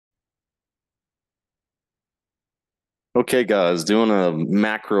Okay, guys, doing a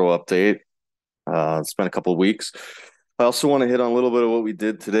macro update. It's been a couple of weeks. I also want to hit on a little bit of what we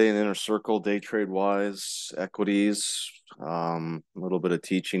did today in Inner Circle, day trade wise, equities, a little bit of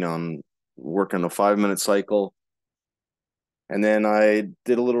teaching on working a 5 minute cycle. And then I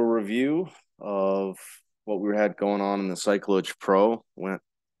did a little review of what we had going on in the Cycloage Pro. Went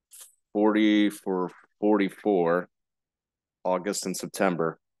 40 for 44 August and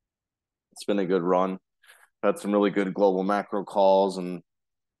September. It's been a good run. Had some really good global macro calls and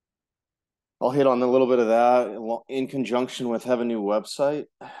I'll hit on a little bit of that in conjunction with have a new website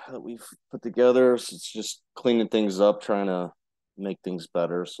that we've put together. So it's just cleaning things up, trying to make things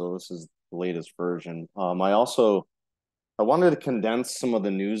better. So this is the latest version. I wanted to condense some of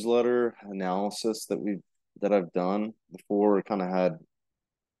the newsletter analysis that I've done before. I kind of had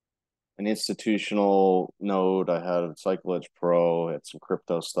an institutional node. I had Cycle Edge Pro, had some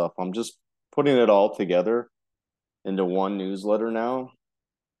crypto stuff. I'm just putting it all together into one newsletter now.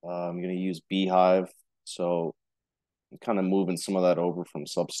 I'm going to use Beehive. So I'm kind of moving some of that over from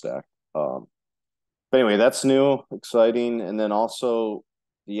Substack. But anyway, that's new, exciting. And then also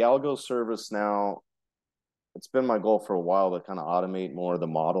the algo service now, it's been my goal for a while to kind of automate more of the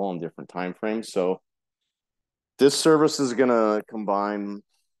model in different time frames. So this service is going to combine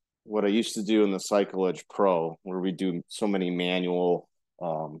what I used to do in the Cycle Edge Pro, where we do so many manual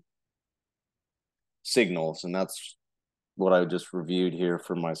signals. And that's what I just reviewed here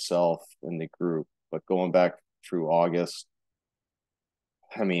for myself in the group. But going back through August,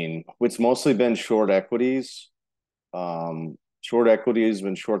 I mean, it's mostly been short equities. Short equities,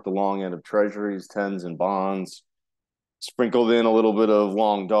 been short the long end of treasuries, tens, and bonds. Sprinkled in a little bit of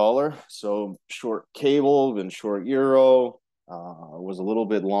long dollar. So short cable, been short euro. Was a little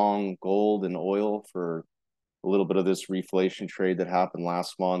bit long gold and oil for a little bit of this reflation trade that happened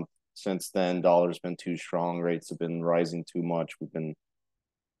last month. Since then, dollar's been too strong. Rates have been rising too much. We've been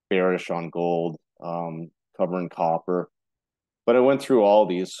bearish on gold, covering copper. But I went through all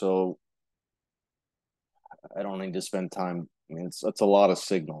these, so I don't need to spend time. I mean, it's a lot of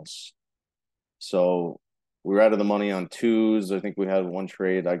signals. So we were out of the money on twos. I think we had one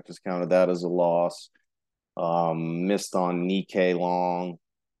trade. I just counted that as a loss. Missed on Nikkei long,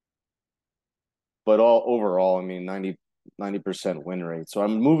 but all overall, I mean, 90% win rate. So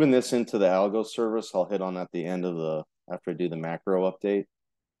I'm moving this into the algo service. I'll hit on at the end of after I do the macro update.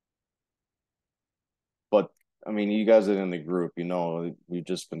 But I mean, you guys are in the group, we've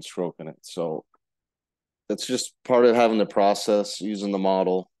just been stroking it. So that's just part of having the process, using the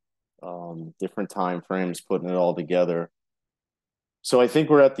model, different time frames, putting it all together. So I think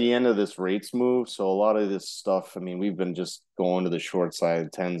we're at the end of this rates move. So a lot of this stuff, I mean, we've been just going to the short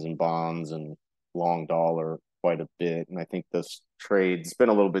side, tens and bonds and long dollar quite a bit. And I think this trade's been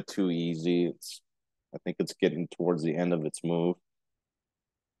a little bit too easy. I think it's getting towards the end of its move.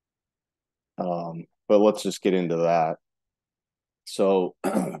 But let's just get into that. So,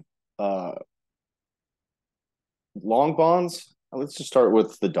 long bonds, let's just start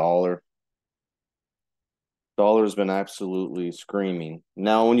with the dollar. Dollar's been absolutely screaming.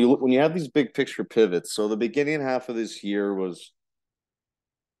 Now, when you have these big picture pivots, so the beginning half of this year was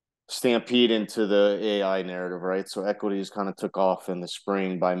stampede into the AI narrative, right? So equities kind of took off in the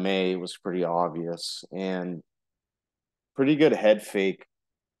spring. By May, it was pretty obvious and pretty good head fake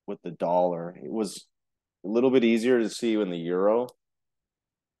with the dollar. It was a little bit easier to see in the euro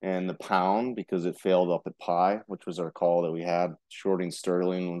and the pound because it failed up at pi, which was our call that we had. Shorting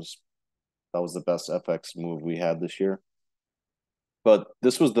sterling was the best FX move we had this year. But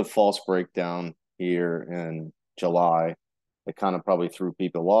this was the false breakdown here in July. It kind of probably threw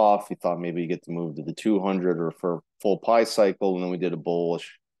people off. You thought maybe you get to move to the 200 or for full pi cycle, and then we did a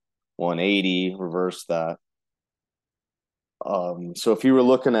bullish 180, reverse that. So if you were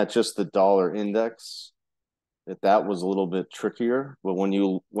looking at just the dollar index, that was a little bit trickier. But when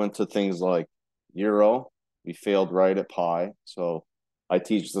you went to things like euro, we failed right at pi. So I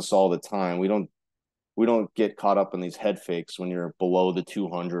teach this all the time. We don't get caught up in these head fakes when you're below the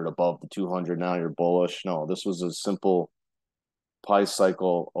 200, above the 200. Now you're bullish. No, this was a simple pi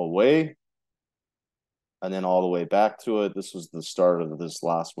cycle away and then all the way back to it. This was the start of this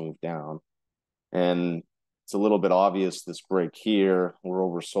last move down. And it's a little bit obvious this break here. We're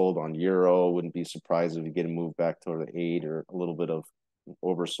oversold on euro. Wouldn't be surprised if you get a move back toward the 8 or a little bit of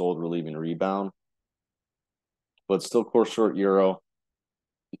oversold relieving rebound. But still core short euro.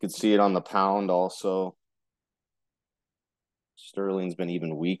 You can see it on the pound also. Sterling's been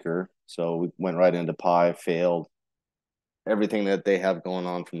even weaker. So we went right into pi, failed. Everything that they have going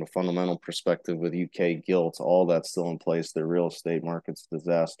on from a fundamental perspective with UK gilt, all that's still in place. Their real estate market's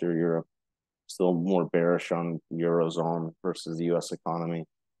disaster. Europe Still more bearish on Eurozone versus the US economy.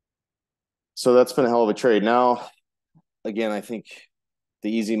 So that's been a hell of a trade. Now, again, I think the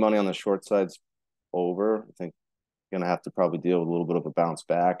easy money on the short side's over. I think going to have to probably deal with a little bit of a bounce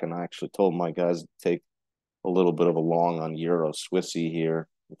back. And I actually told my guys to take a little bit of a long on Euro Swissy here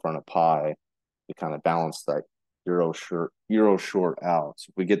in front of Pi to kind of balance that Euro short out. So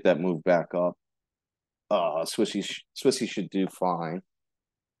if we get that move back up, Swissy should do fine.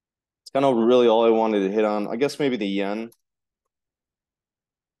 It's kind of really all I wanted to hit on. I guess maybe the yen.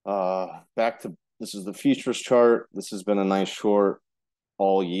 Back to this is the futures chart. This has been a nice short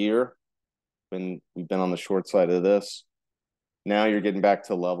all year. We've been on the short side of this. Now you're getting back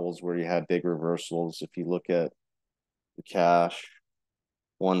to levels where you had big reversals. If you look at the cash,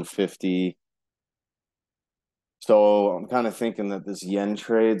 150. So I'm kind of thinking that this yen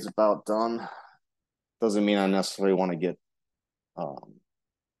trade's about done. Doesn't mean I necessarily want to get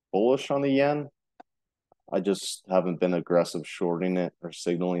bullish on the yen. I just haven't been aggressive shorting it or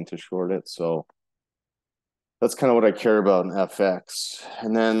signaling to short it. So that's kind of what I care about in FX.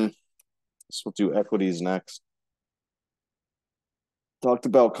 And then we'll do equities next. Talked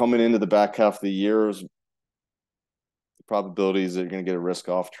about coming into the back half of the year, the probabilities that you're going to get a risk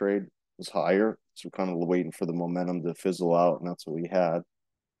off trade was higher. So we're kind of waiting for the momentum to fizzle out, and that's what we had.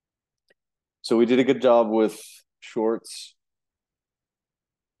 So we did a good job with shorts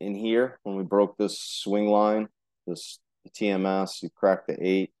in here when we broke this swing line, this TMS. You cracked the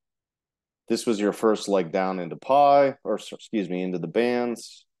 8. This was your first leg down into pi, or excuse me, into the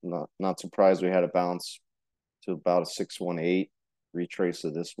bands. Not surprised we had a bounce to about a 618 retrace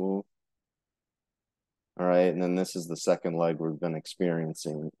of this move. All right, and then this is the second leg we've been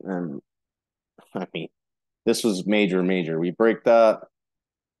experiencing. And I mean, this was major. We break that.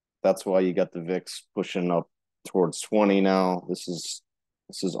 That's why you got the VIX pushing up towards 20 now. This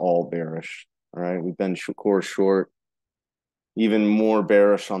is all bearish. All right, we've been core short, even more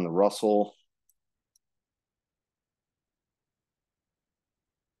bearish on the Russell.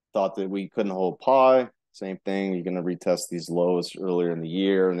 Thought that we couldn't hold pi. Same thing. You're going to retest these lows earlier in the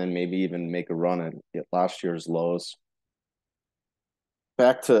year and then maybe even make a run at last year's lows.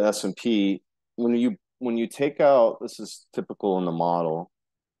 Back to S&P. When you take out, this is typical in the model.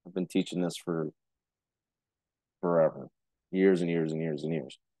 I've been teaching this for forever, years and years and years and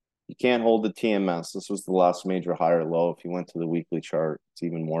years. You can't hold the TMS. This was the last major higher low. If you went to the weekly chart, it's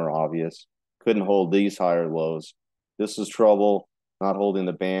even more obvious. Couldn't hold these higher lows. This is trouble. Not holding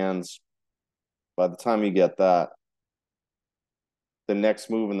the bands. By the time you get that, the next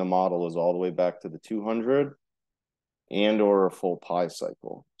move in the model is all the way back to the 200 and or a full pi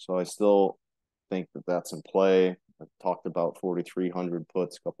cycle. So I still think that that's in play. I talked about 4,300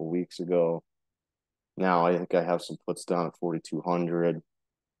 puts a couple weeks ago. Now I think I have some puts down at 4,200.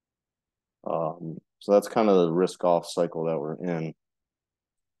 So that's kind of the risk off cycle that we're in.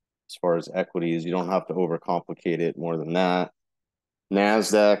 As far as equities, you don't have to overcomplicate it more than that.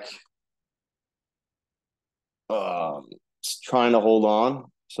 NASDAQ, trying to hold on.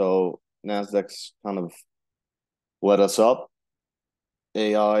 So NASDAQ's kind of let us up.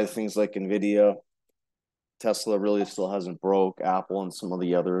 AI, things like NVIDIA, Tesla really still hasn't broke. Apple and some of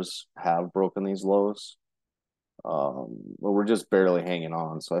the others have broken these lows. But we're just barely hanging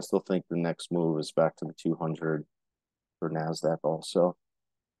on. So I still think the next move is back to the 200 for NASDAQ also.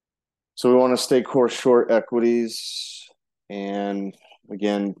 So we want to stay core short equities. And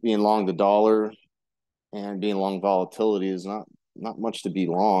again, being long the dollar and being long volatility is not much to be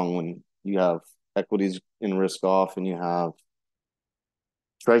long when you have equities in risk off and you have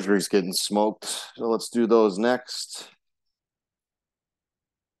treasuries getting smoked. So let's do those next.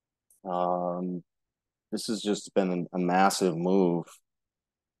 This has just been a massive move,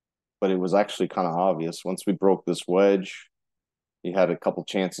 but it was actually kind of obvious. Once we broke this wedge, you had a couple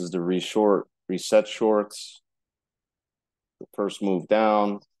chances to reset shorts. The first move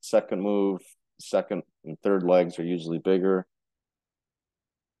down, second move, second and third legs are usually bigger.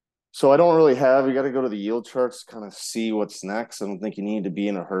 So I don't really you got to go to the yield charts to kind of see what's next. I don't think you need to be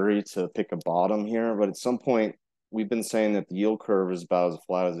in a hurry to pick a bottom here, but at some point we've been saying that the yield curve is about as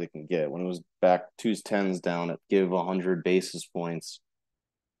flat as it can get. When it was back 2s10s down at give 100 basis points,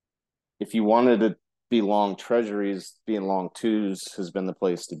 if you wanted to be long treasuries, being long 2s has been the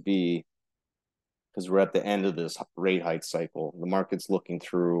place to be. Because we're at the end of this rate hike cycle. The market's looking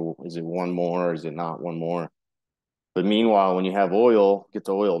through, is it one more? Is it not one more? But meanwhile, when you have oil, get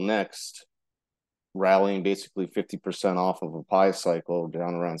to oil next, rallying basically 50% off of a pi cycle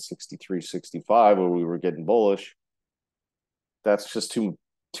down around 63, 65, where we were getting bullish, that's just too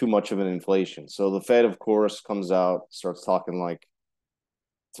much of an inflation. So the Fed, of course, comes out, starts talking like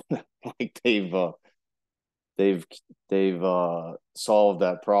like they've solved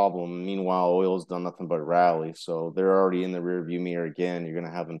that problem. Meanwhile, oil's done nothing but rally, so they're already in the rearview mirror again. You're going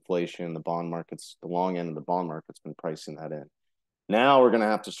to have inflation. The bond market's the long end of the bond market's been pricing that in. Now we're going to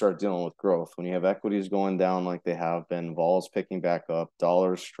have to start dealing with growth. When you have equities going down like they have been, vols picking back up,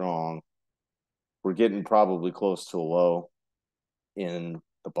 dollars strong, we're getting probably close to a low in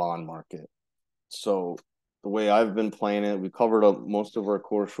the bond market. So the way I've been playing it, we covered up most of our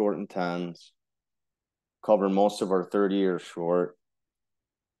core short and tens, covered most of our 30-year short,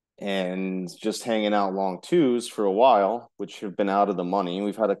 and just hanging out long twos for a while, which have been out of the money.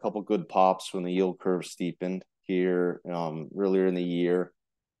 We've had a couple good pops when the yield curve steepened here earlier in the year.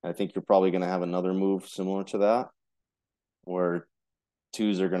 I think you're probably going to have another move similar to that, where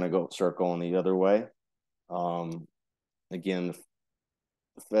twos are going to start going the other way. Again,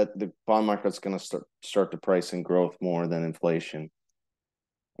 the bond market's going to start to price in growth more than inflation,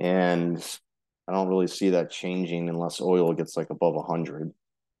 and I don't really see that changing unless oil gets like above 100.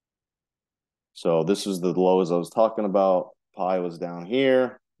 So this is the lows I was talking about. Pi was down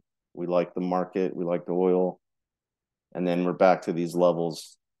here. We like the market. We like the oil. And then we're back to these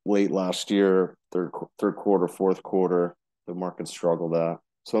levels late last year, third quarter, fourth quarter. The market struggled at.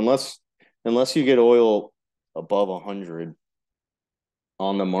 So unless you get oil above 100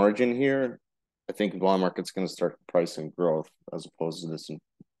 on the margin here, I think the bond market's going to start pricing growth as opposed to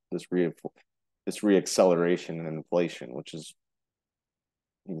this reacceleration in inflation, which is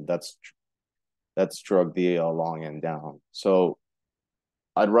that's drug the long end down. So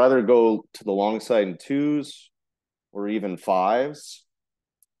I'd rather go to the long side in twos or even fives.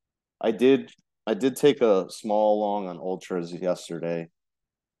 I did take a small long on ultras yesterday,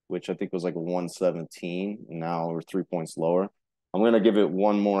 which I think was like a 117, and now we're 3 points lower. I'm gonna give it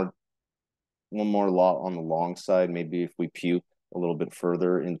one more lot on the long side. Maybe if we puke a little bit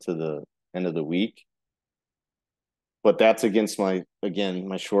further into the end of the week. But that's against my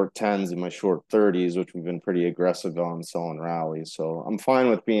short tens and my short 30s, which we've been pretty aggressive on selling rallies. So I'm fine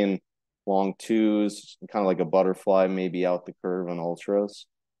with being long twos, kind of like a butterfly, maybe out the curve on ultras.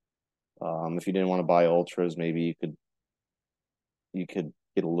 If you didn't want to buy ultras, maybe you could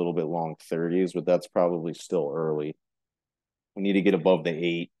get a little bit long 30s, but that's probably still early. We need to get above the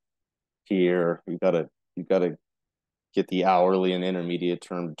 8 here. You gotta get the hourly and intermediate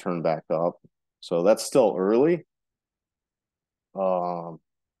term to turn back up. So that's still early.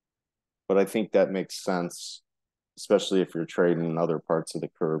 But I think that makes sense, especially if you're trading in other parts of the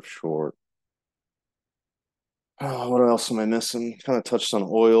curve short. What else am I missing? Kind of touched on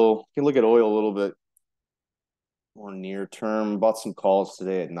oil. You can look at oil a little bit more near term. Bought some calls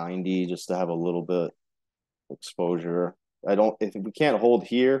today at 90 just to have a little bit exposure. If we can't hold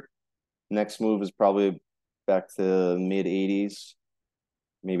here, next move is probably back to mid 80s.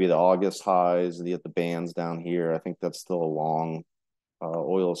 Maybe the August highs, the bands down here. I think that's still a long.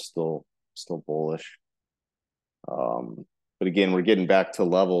 Oil is still bullish. But again, we're getting back to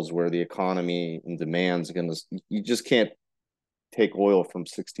levels where the economy and demand's going to, you just can't take oil from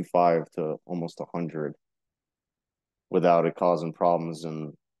 65 to almost 100 without it causing problems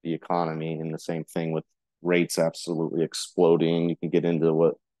in the economy. And the same thing with rates absolutely exploding. You can get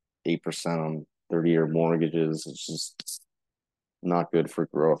into 8% on 30-year mortgages. It's just not good for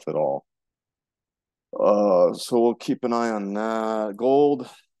growth at all. So we'll keep an eye on that. Gold,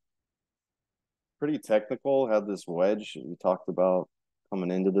 pretty technical, had this wedge we talked about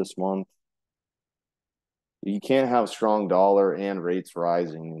coming into this month. You can't have strong dollar and rates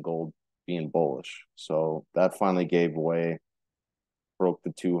rising and gold being bullish. So that finally gave way, broke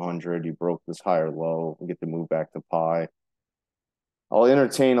the 200. You broke this higher low. We get to move back to pi. I'll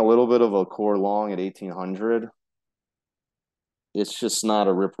entertain a little bit of a core long at 1800. It's just not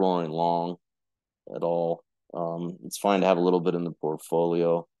a rip roaring long at all. It's fine to have a little bit in the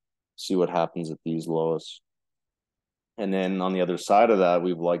portfolio, see what happens at these lows. And then on the other side of that,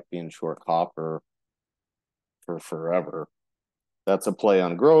 we've liked being short copper for forever. That's a play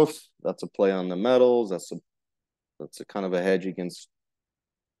on growth. That's a play on the metals. That's a kind of a hedge against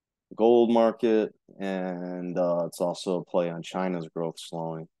the gold market. And it's also a play on China's growth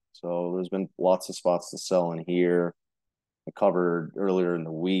slowing. So there's been lots of spots to sell in here. I covered earlier in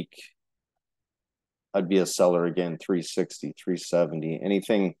the week. I'd be a seller again, 360, 370.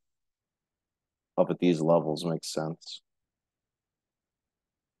 Anything up at these levels makes sense.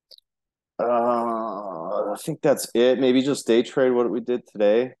 I think that's it. Maybe just day trade what we did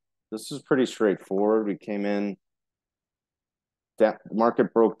today. This is pretty straightforward. We came in, the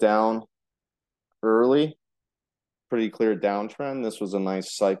market broke down early, pretty clear downtrend. This was a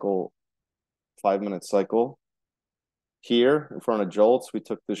nice cycle, 5-minute cycle. here in front of Jolts, we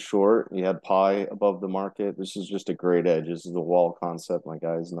took this short. You had pie above the market. This is just a great edge. This is the wall concept. My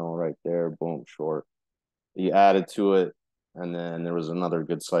guys know right there. Boom, short. You added to it, and then there was another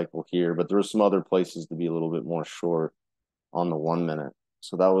good cycle here. But there were some other places to be a little bit more short on the 1 minute.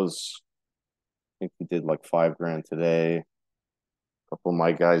 So that was, I think we did like $5 grand today. A couple of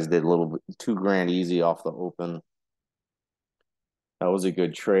my guys did a little bit, $2 grand easy off the open. That was a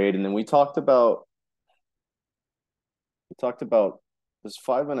good trade. And then we talked about this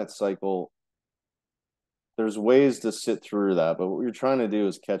 5 minute cycle. There's ways to sit through that, but what you're trying to do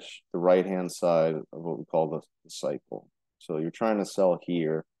is catch the right hand side of what we call the cycle. So you're trying to sell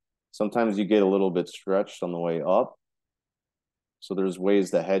here. Sometimes you get a little bit stretched on the way up. So there's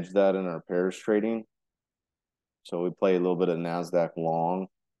ways to hedge that in our pairs trading. So we play a little bit of NASDAQ long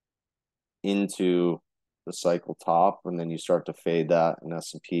into the cycle top, and then you start to fade that in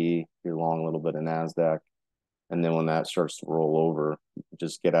S&P. You're long a little bit of NASDAQ. And then when that starts to roll over, you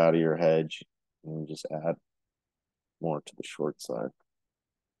just get out of your hedge and just add more to the short side.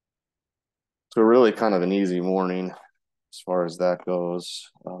 So really kind of an easy morning as far as that goes.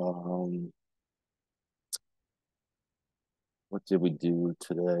 What did we do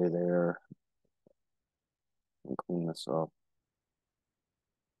today there? Let me clean this up.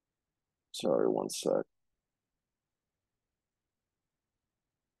 Sorry, one sec.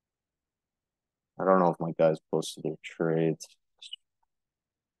 I don't know if my guys posted their trades.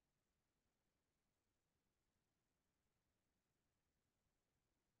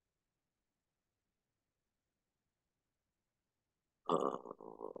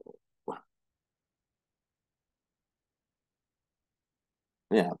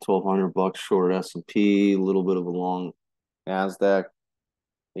 Yeah, $1,200 short S&P, a little bit of a long NASDAQ,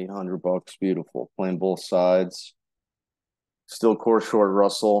 $800, beautiful. Playing both sides. Still core short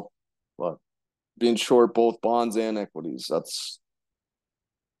Russell, but being short both bonds and equities. That's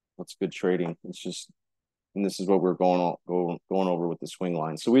good trading. It's just, and this is what we're going over with the swing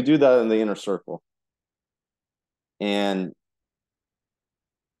line. So we do that in the inner circle. And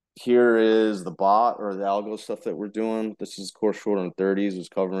here is the bot or the algo stuff that we're doing. This is core short on 30s, was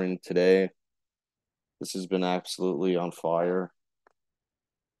covering today. This has been absolutely on fire.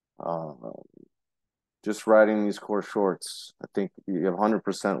 Just riding these core shorts. I think you have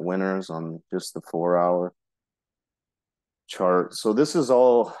 100% winners on just the 4 hour chart. So this is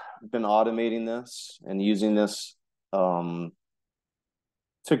all been automating this and using this to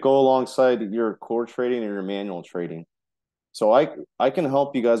go alongside your core trading or your manual trading. So I can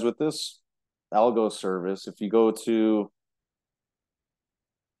help you guys with this algo service. If you go to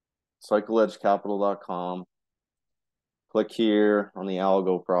cycleedgecapital.com, click here on the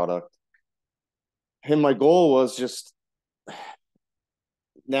algo product. And my goal was just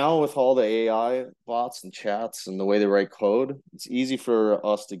now with all the AI bots and chats and the way they write code, it's easy for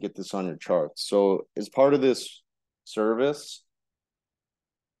us to get this on your charts. So as part of this service,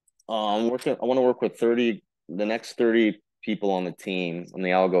 I want to work with the next 30 people on the team, on the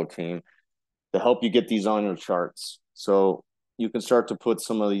algo team, to help you get these on your charts. So you can start to put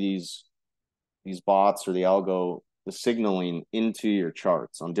some of these bots or the signaling into your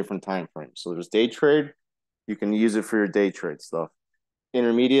charts on different time frames. So there's day trade. You can use it for your day trade stuff.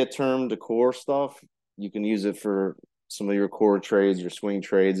 Intermediate term to core stuff, you can use it for some of your core trades, your swing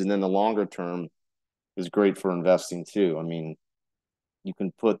trades. And then the longer term is great for investing too. I mean, you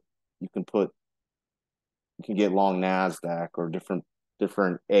can get long NASDAQ or different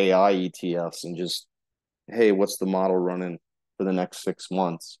AI ETFs and just, hey, what's the model running for the next 6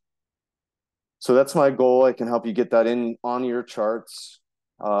 months? So that's my goal. I can help you get that in on your charts.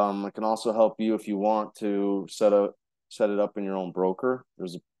 I can also help you if you want to set it up in your own broker.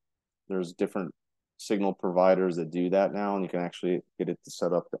 There's different signal providers that do that now, and you can actually get it to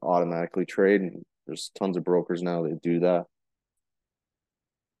set up to automatically trade. And there's tons of brokers now that do that.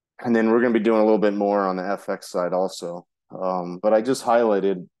 And then we're going to be doing a little bit more on the FX side also. But I just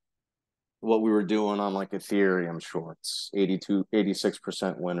highlighted what we were doing on like Ethereum shorts,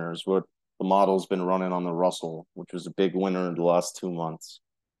 86% winners, what the model's been running on the Russell, which was a big winner in the last 2 months.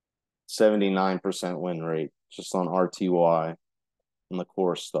 79% win rate just on RTY and the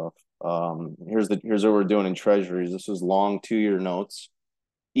core stuff. Here's what we're doing in treasuries. This is long 2-year notes.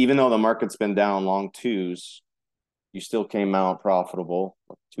 Even though the market's been down long twos, you still came out profitable,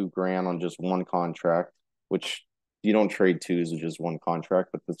 like $2 grand on just one contract, which you don't trade twos with just one contract,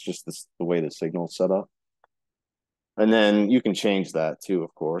 but that's just the way the signal's set up. And then you can change that too,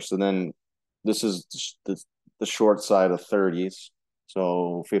 of course. And then this is the short side of 30s,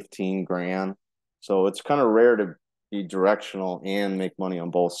 so 15 grand. So it's kind of rare to be directional and make money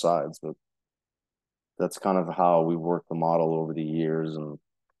on both sides, but that's kind of how we worked the model over the years, and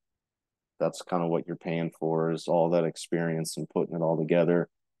that's kind of what you're paying for, is all that experience and putting it all together.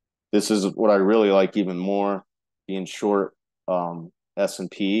 This is what I really like even more, being short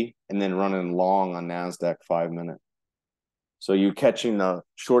S&P and then running long on NASDAQ 5 minute. So you catching the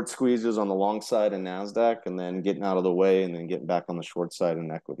short squeezes on the long side in NASDAQ and then getting out of the way and then getting back on the short side in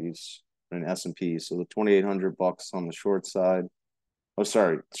equities and S&P. So the $2,800 on the short side. Oh,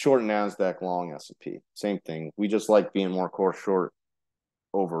 sorry, short NASDAQ, long S&P. Same thing. We just like being more core short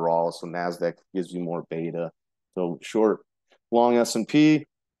overall. So NASDAQ gives you more beta. So short, long S&P,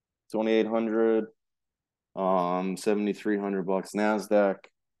 2,800, 7,300 bucks NASDAQ.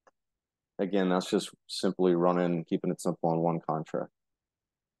 Again, that's just simply running, keeping it simple on one contract.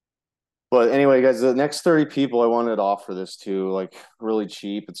 But anyway, guys, the next 30 people I wanted to offer this to, like, really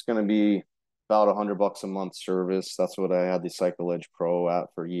cheap. It's going to be about $100 a month service. That's what I had the Cycle Edge Pro at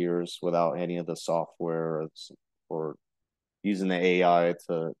for years without any of the software or using the AI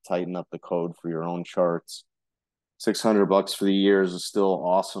to tighten up the code for your own charts. $600 for the years is still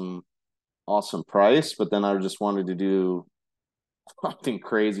awesome price. But then I just wanted to do something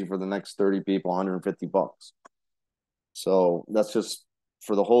crazy for the next 30 people, $150. So that's just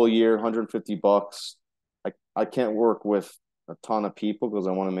for the whole year, $150. I can't work with a ton of people because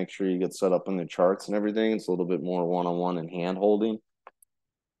I want to make sure you get set up in the charts and everything. It's a little bit more one-on-one and hand holding.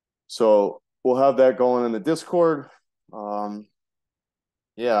 So we'll have that going in the Discord.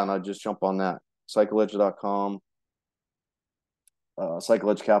 Yeah, and I just jump on that. CycleEdge.com,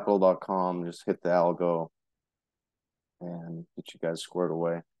 CycleEdgeCapital.com. Just hit the algo and get you guys squared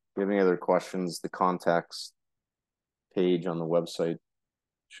away. If you have any other questions, the contacts page on the website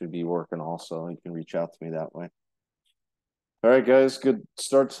should be working also. You can reach out to me that way. All right, guys, good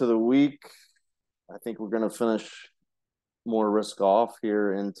start to the week. I think we're going to finish more risk off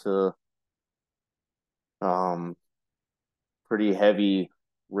here into pretty heavy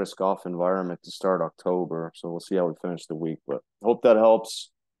risk off environment to start October. So we'll see how we finish the week, but hope that helps.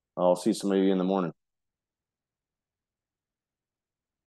 I'll see some of you in the morning.